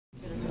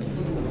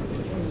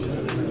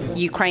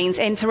Ukraine's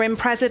interim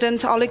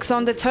president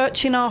Oleksandr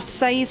Turchynov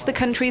says the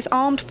country's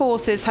armed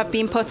forces have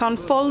been put on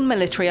full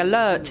military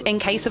alert in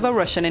case of a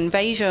Russian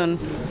invasion.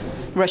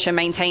 Russia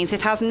maintains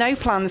it has no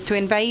plans to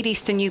invade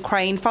eastern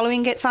Ukraine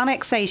following its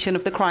annexation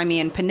of the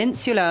Crimean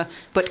peninsula,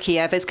 but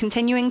Kyiv is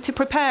continuing to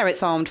prepare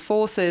its armed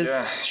forces.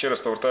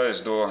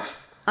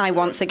 I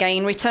once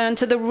again return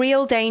to the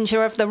real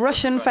danger of the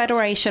Russian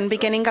Federation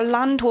beginning a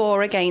land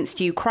war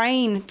against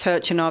Ukraine,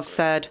 Turchynov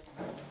said.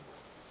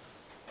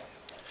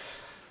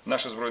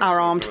 Our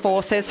armed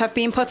forces have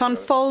been put on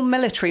full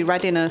military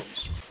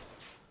readiness.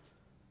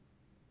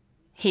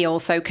 He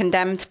also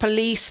condemned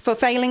police for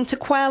failing to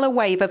quell a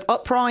wave of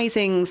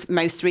uprisings,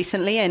 most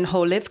recently in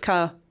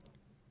Horlivka.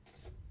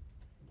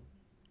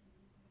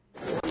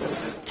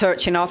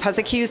 Turchynov has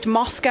accused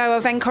Moscow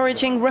of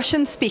encouraging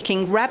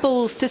Russian-speaking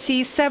rebels to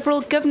seize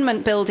several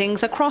government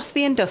buildings across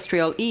the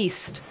industrial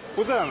east.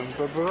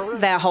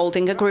 They're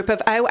holding a group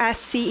of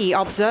OSCE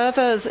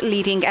observers,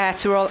 leading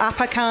Ertuğrul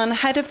Apakan,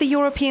 head of the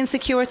European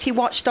security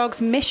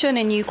watchdog's mission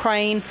in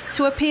Ukraine,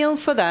 to appeal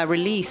for their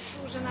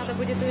release.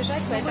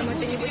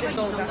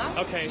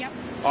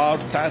 Our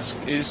task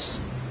is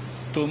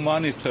to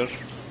monitor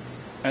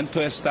and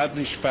to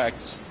establish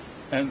facts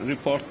and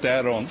report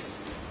thereon.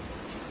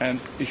 And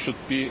it should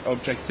be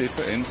objective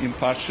and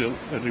impartial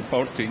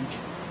reporting.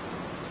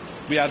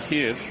 We are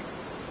here,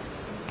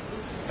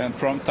 and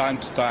from time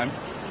to time,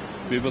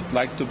 we would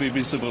like to be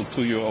visible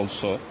to you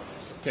also.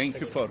 Thank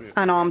you for it.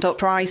 An armed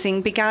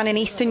uprising began in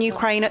eastern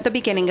Ukraine at the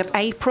beginning of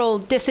April.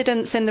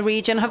 Dissidents in the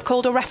region have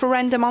called a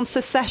referendum on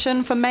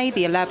secession for May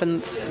the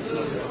 11th.